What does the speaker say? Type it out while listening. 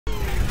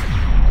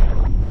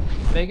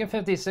Vega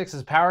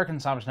 56's power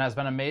consumption has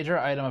been a major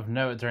item of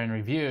note during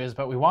reviews,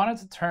 but we wanted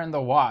to turn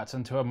the watts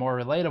into a more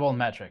relatable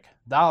metric,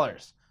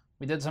 dollars.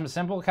 We did some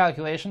simple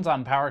calculations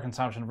on power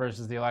consumption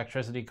versus the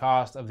electricity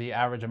cost of the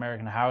average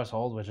American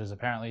household, which is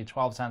apparently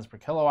 12 cents per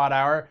kilowatt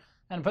hour,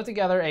 and put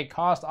together a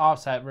cost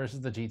offset versus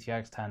the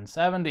GTX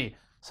 1070.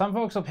 Some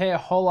folks will pay a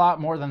whole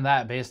lot more than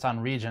that based on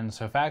region,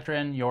 so factor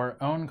in your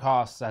own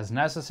costs as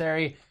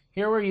necessary.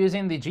 Here we're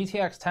using the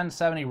GTX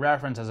 1070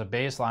 reference as a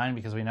baseline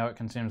because we know it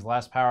consumes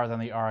less power than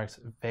the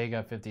RX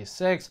Vega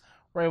 56.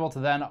 We're able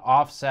to then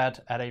offset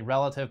at a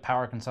relative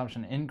power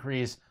consumption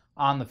increase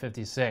on the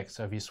 56.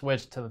 So if you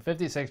switch to the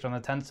 56 from the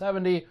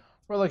 1070,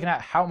 we're looking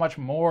at how much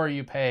more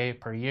you pay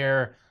per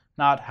year,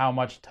 not how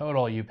much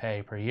total you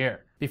pay per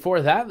year.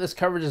 Before that, this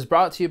coverage is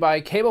brought to you by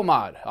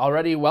CableMod,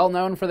 already well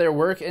known for their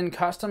work in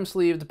custom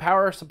sleeved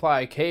power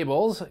supply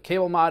cables.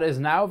 CableMod is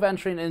now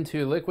venturing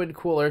into liquid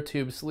cooler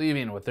tube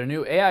sleeving with their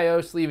new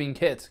AIO sleeving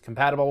kits,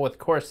 compatible with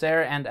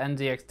Corsair and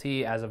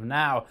NZXT as of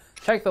now.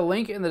 Check the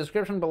link in the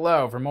description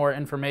below for more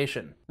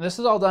information. This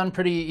is all done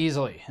pretty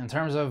easily. In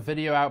terms of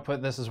video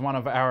output, this is one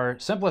of our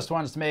simplest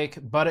ones to make,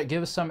 but it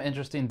gives some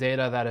interesting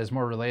data that is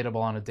more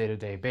relatable on a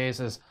day-to-day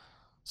basis.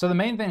 So the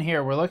main thing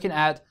here, we're looking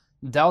at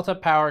delta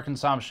power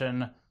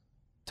consumption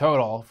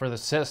total for the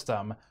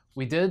system.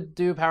 We did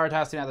do power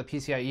testing at the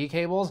PCIe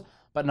cables,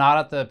 but not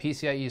at the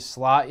PCIe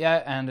slot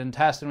yet. And in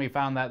testing, we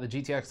found that the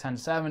GTX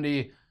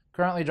 1070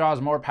 currently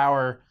draws more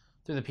power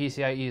through the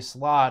PCIe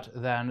slot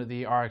than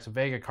the RX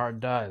Vega card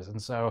does.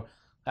 And so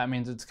that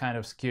means it's kind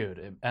of skewed.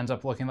 It ends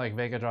up looking like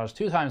Vega draws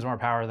 2 times more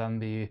power than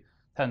the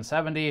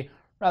 1070,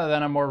 rather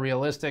than a more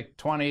realistic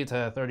 20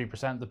 to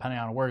 30% depending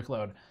on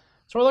workload.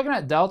 So we're looking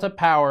at delta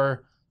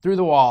power through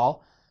the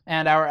wall,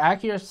 and our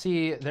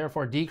accuracy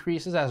therefore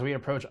decreases as we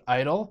approach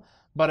idle,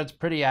 but it's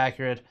pretty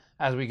accurate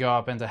as we go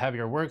up into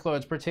heavier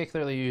workloads,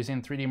 particularly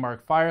using 3D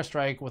Mark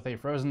Firestrike with a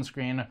frozen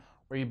screen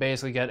where you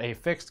basically get a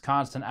fixed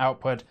constant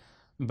output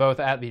both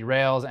at the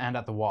rails and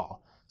at the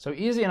wall. So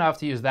easy enough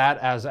to use that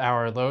as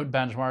our load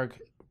benchmark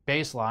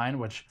baseline,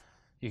 which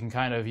you can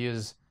kind of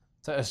use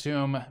to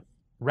assume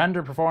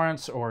render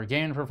performance or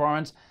game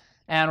performance.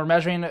 And we're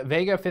measuring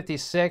Vega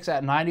 56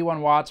 at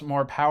 91 watts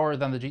more power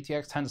than the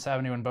GTX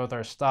 1070 when both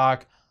are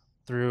stock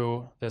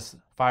through this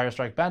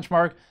Firestrike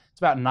benchmark. It's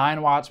about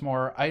 9 watts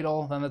more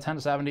idle than the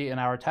 1070 in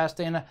our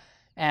testing.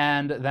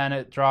 And then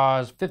it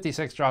draws,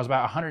 56 draws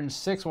about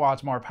 106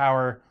 watts more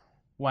power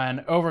when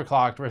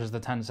overclocked versus the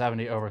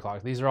 1070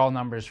 overclocked. These are all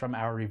numbers from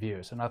our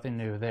review, so nothing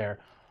new there.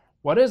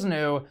 What is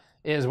new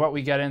is what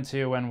we get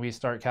into when we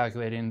start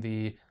calculating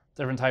the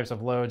different types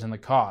of loads and the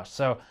cost.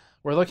 So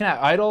we're looking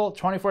at idle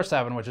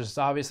 24/7, which is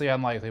obviously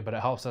unlikely, but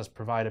it helps us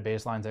provide a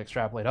baseline to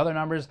extrapolate other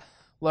numbers.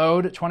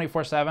 Load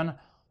 24/7,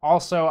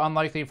 also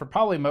unlikely for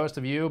probably most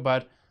of you,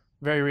 but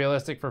very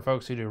realistic for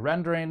folks who do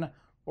rendering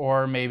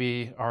or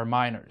maybe are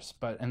miners.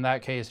 But in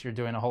that case, you're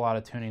doing a whole lot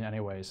of tuning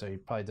anyway, so you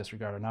probably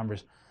disregard our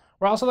numbers.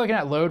 We're also looking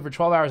at load for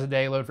 12 hours a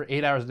day, load for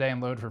 8 hours a day,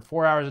 and load for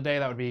 4 hours a day.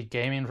 That would be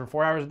gaming for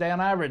 4 hours a day on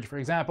average. For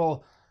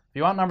example, if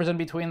you want numbers in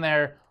between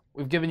there,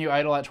 we've given you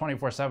idle at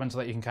 24/7 so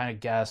that you can kind of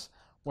guess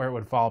where it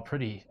would fall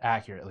pretty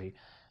accurately.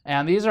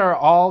 And these are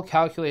all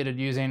calculated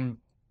using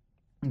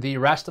the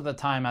rest of the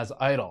time as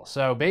idle.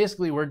 So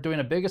basically, we're doing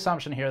a big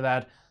assumption here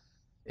that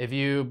if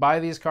you buy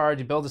these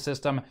cards, you build a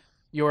system,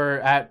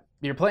 you're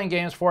playing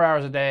games 4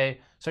 hours a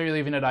day, so you're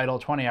leaving it idle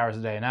 20 hours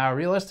a day. Now,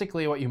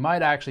 realistically, what you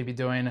might actually be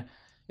doing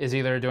is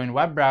either doing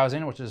web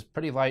browsing, which is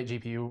pretty light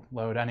GPU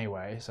load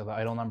anyway, so the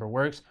idle number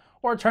works,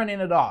 or turning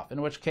it off,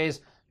 in which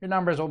case your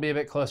numbers will be a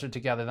bit closer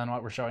together than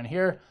what we're showing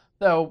here,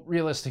 though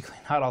realistically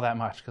not all that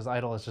much, because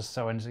idle is just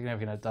so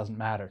insignificant it doesn't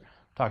matter.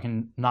 I'm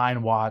talking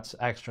 9 watts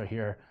extra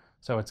here,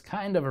 so it's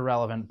kind of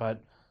irrelevant,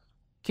 but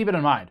keep it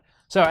in mind.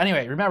 So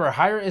anyway, remember,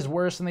 higher is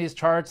worse in these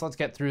charts. Let's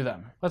get through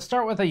them. Let's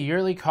start with a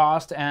yearly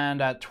cost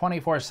and at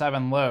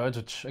 24/7 loads,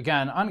 which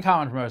again,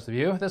 uncommon for most of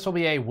you. This will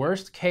be a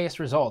worst case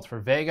result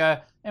for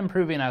Vega,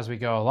 improving as we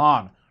go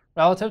along.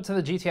 Relative to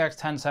the GTX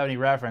 1070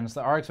 reference,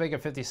 the RX Vega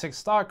 56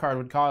 stock card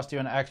would cost you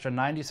an extra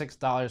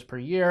 $96 per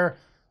year,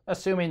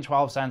 assuming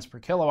 12 cents per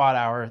kilowatt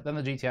hour than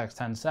the GTX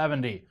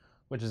 1070,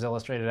 which is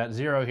illustrated at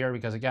 0 here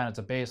because again, it's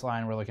a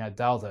baseline, we're looking at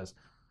deltas.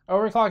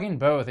 Overclocking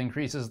both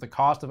increases the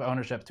cost of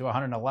ownership to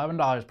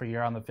 $111 per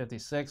year on the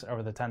 56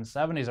 over the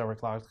 1070's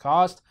overclocked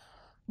cost,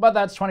 but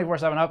that's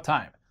 24/7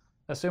 uptime.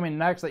 Assuming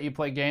next that you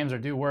play games or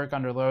do work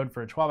under load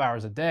for 12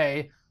 hours a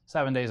day,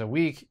 7 days a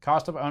week,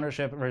 cost of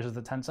ownership versus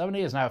the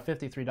 1070 is now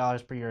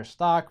 $53 per year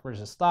stock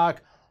versus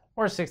stock,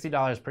 or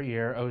 $60 per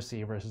year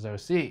OC versus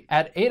OC.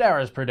 At 8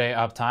 hours per day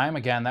uptime,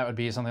 again, that would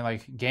be something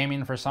like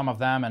gaming for some of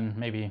them and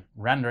maybe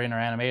rendering or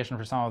animation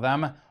for some of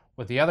them.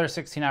 With the other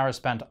 16 hours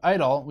spent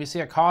idle, we see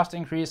a cost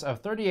increase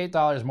of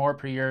 $38 more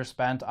per year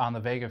spent on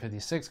the Vega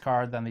 56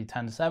 card than the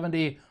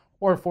 1070,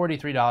 or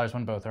 $43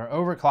 when both are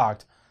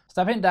overclocked.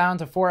 Stepping down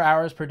to 4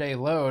 hours per day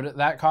load,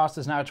 that cost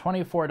is now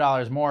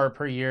 $24 more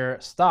per year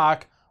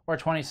stock, or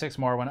 26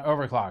 more when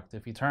overclocked.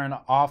 If you turn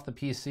off the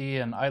PC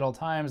and idle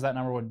times, that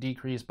number would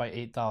decrease by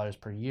 $8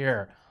 per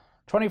year.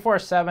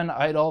 24/7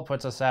 idle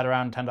puts us at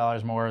around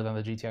 $10 more than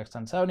the GTX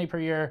 1070 per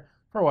year.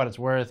 for what it's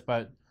worth,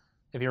 but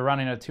if you're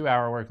running a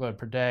 2-hour workload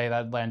per day,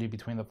 that'd land you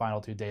between the final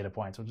 2 data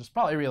points, which is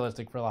probably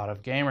realistic for a lot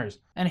of gamers.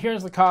 And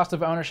here's the cost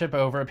of ownership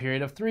over a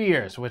period of 3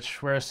 years,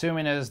 which we're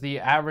assuming is the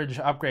average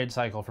upgrade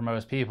cycle for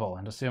most people,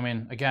 and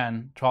assuming,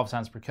 again, 12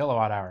 cents per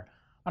kilowatt hour.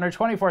 Under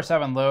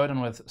 24/7 load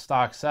and with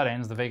stock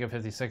settings, the Vega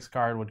 56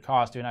 card would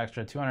cost you an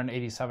extra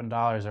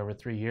 $287 over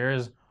 3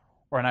 years,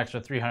 or an extra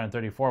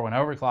 $334 when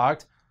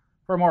overclocked.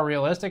 For a more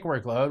realistic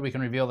workload, we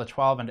can reveal the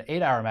 12 and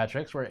 8-hour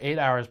metrics, where 8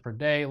 hours per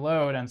day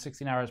load and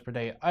 16 hours per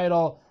day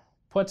idle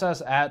puts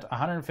us at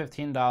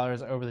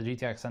 $115 over the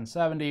GTX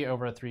 1070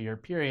 over a 3-year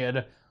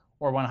period,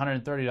 or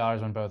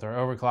 $130 when both are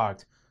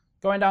overclocked.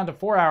 Going down to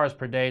 4 hours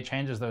per day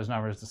changes those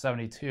numbers to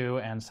 $72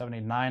 and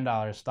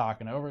 $79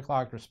 stock and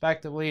overclocked,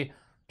 respectively.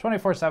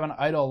 24/7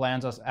 idle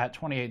lands us at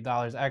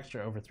 $28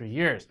 extra over 3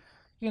 years.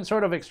 You can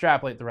sort of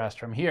extrapolate the rest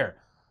from here.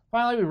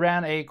 Finally, we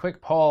ran a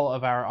quick poll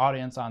of our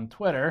audience on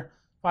Twitter,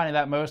 finding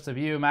that most of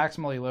you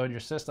maximally load your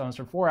systems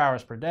for 4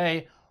 hours per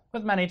day,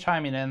 with many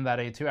chiming in that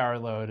a 2-hour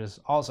load is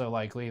also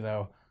likely,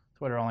 though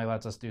Twitter only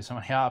lets us do so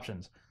many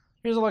options.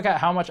 Here's a look at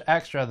how much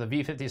extra the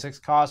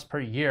V56 costs per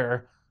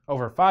year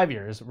over 5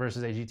 years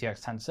versus a GTX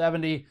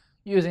 1070,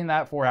 using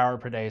that 4-hour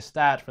per day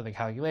stat for the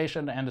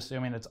calculation and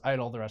assuming it's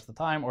idle the rest of the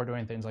time or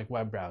doing things like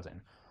web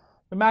browsing.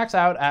 We max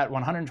out at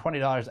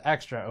 $120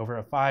 extra over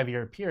a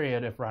 5-year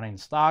period if running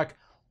stock,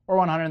 or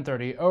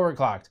 $130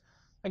 overclocked.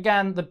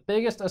 Again, the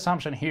biggest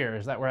assumption here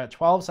is that we're at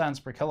 12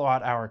 cents per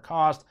kilowatt hour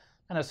cost,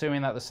 and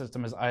assuming that the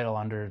system is idle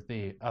under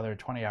the other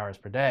 20 hours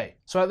per day.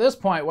 So at this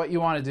point, what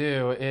you want to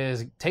do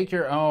is take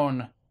your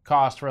own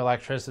cost for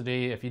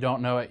electricity. If you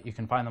don't know it, you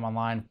can find them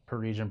online per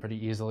region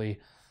pretty easily,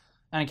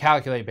 and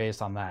calculate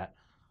based on that.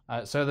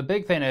 So the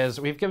big thing is,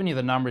 we've given you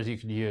the numbers you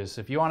could use.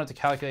 If you wanted to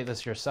calculate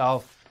this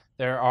yourself,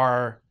 there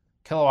are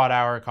kilowatt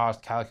hour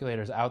cost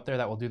calculators out there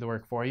that will do the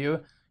work for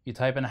you. You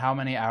type in how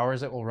many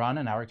hours it will run.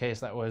 In our case,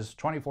 that was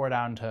 24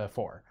 down to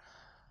 4.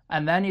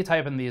 And then you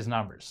type in these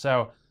numbers.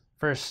 So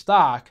for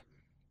stock,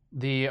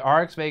 the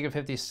RX Vega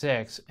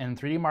 56 in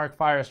 3D Mark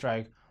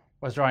Firestrike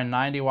was drawing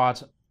 90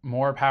 watts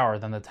more power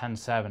than the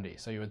 1070.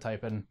 So you would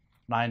type in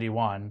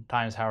 91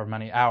 times however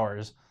many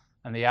hours,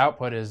 and the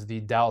output is the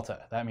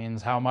delta. That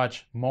means how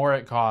much more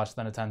it costs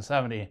than a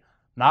 1070,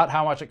 not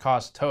how much it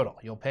costs total.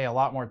 You'll pay a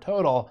lot more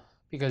total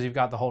because you've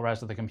got the whole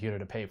rest of the computer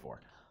to pay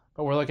for.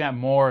 But we're looking at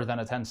more than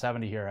a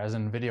 1070 here, as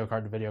in video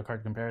card to video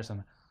card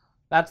comparison.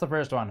 That's the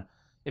first one.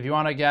 If you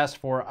want to guess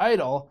for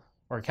idle,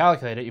 or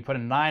calculate it, you put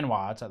in 9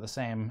 watts at the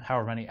same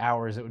however many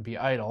hours it would be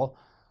idle,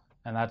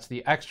 and that's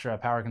the extra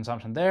power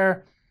consumption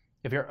there.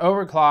 If you're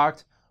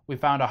overclocked, we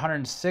found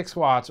 106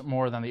 watts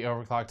more than the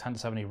overclocked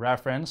 1070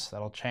 reference.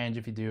 That'll change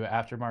if you do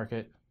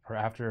aftermarket or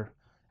after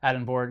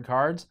add-in board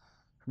cards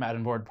from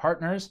add-in board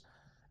partners.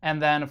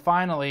 And then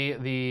finally,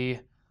 the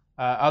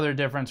other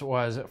difference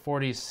was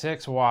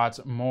 46 watts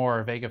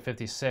more Vega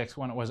 56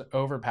 when it was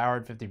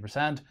overpowered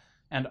 50%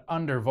 and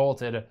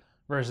undervolted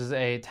versus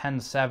a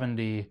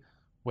 1070,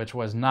 which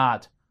was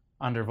not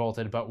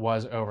undervolted but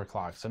was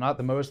overclocked. So not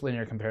the most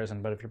linear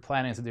comparison, but if you're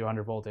planning to do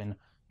undervolting,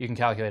 you can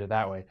calculate it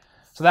that way.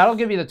 So that'll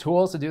give you the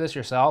tools to do this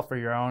yourself for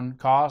your own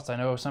costs. I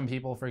know some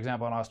people, for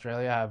example, in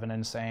Australia have an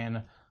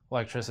insane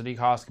electricity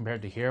cost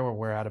compared to here, where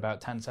we're at about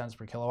 10 cents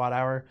per kilowatt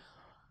hour.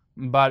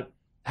 But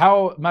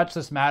how much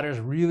this matters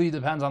really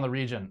depends on the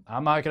region.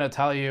 I'm not going to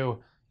tell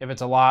you if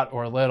it's a lot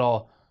or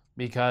little,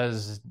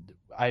 because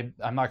I'm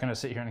not going to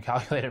sit here and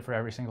calculate it for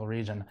every single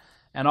region.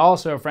 And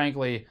also,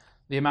 frankly,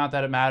 the amount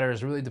that it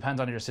matters really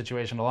depends on your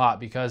situation a lot,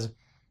 because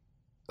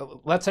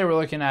let's say we're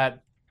looking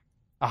at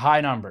a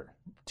high number,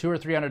 $200 or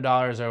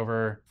 $300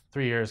 over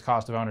 3 years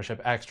cost of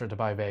ownership extra to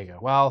buy Vega.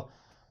 Well,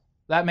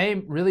 that may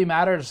really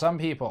matter to some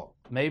people.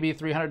 Maybe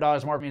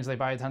 $300 more means they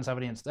buy a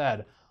 1070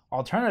 instead.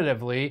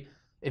 Alternatively,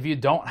 if you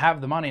don't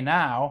have the money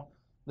now,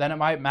 then it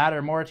might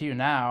matter more to you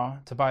now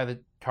to buy the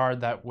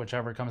card that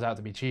whichever comes out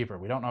to be cheaper.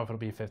 We don't know if it'll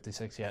be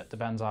 56 yet.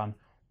 Depends on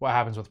what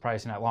happens with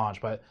pricing at launch.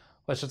 But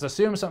let's just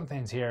assume some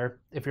things here.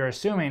 If you're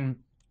assuming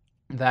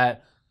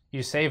that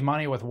you save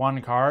money with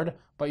one card,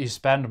 but you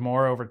spend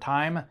more over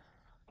time,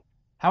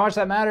 how much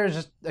that matters,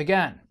 just,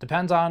 again,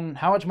 depends on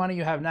how much money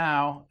you have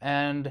now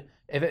and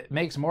if it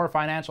makes more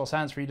financial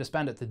sense for you to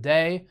spend it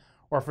today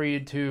or for you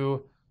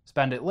to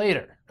spend it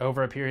later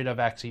over a period of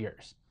X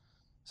years.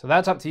 So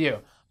that's up to you.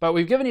 But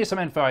we've given you some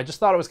info. I just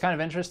thought it was kind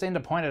of interesting to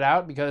point it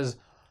out because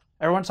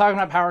everyone's talking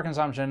about power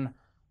consumption,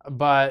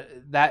 but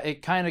that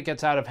it kind of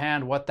gets out of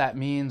hand what that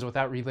means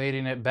without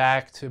relating it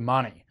back to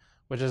money,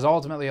 which is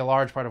ultimately a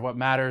large part of what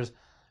matters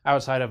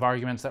outside of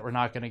arguments that we're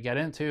not going to get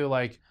into,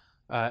 like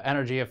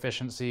energy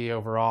efficiency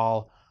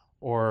overall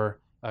or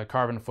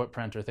carbon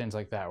footprint or things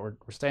like that. We're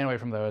staying away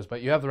from those,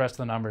 but you have the rest of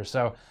the numbers.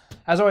 So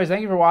as always,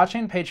 thank you for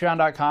watching.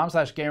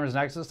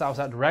 Patreon.com/GamersNexus helps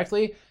out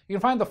directly. You can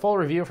find the full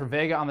review for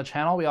Vega on the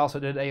channel. We also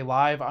did a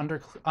live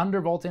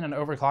undervolting and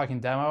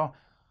overclocking demo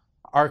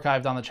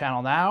archived on the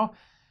channel now,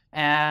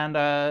 and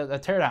a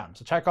teardown.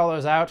 So check all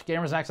those out.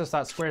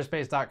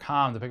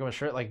 GamersNexus.squarespace.com to pick up a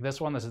shirt like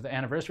this one. This is the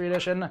anniversary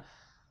edition.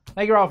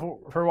 Thank you all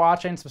for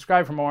watching.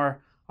 Subscribe for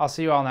more. I'll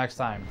see you all next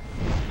time.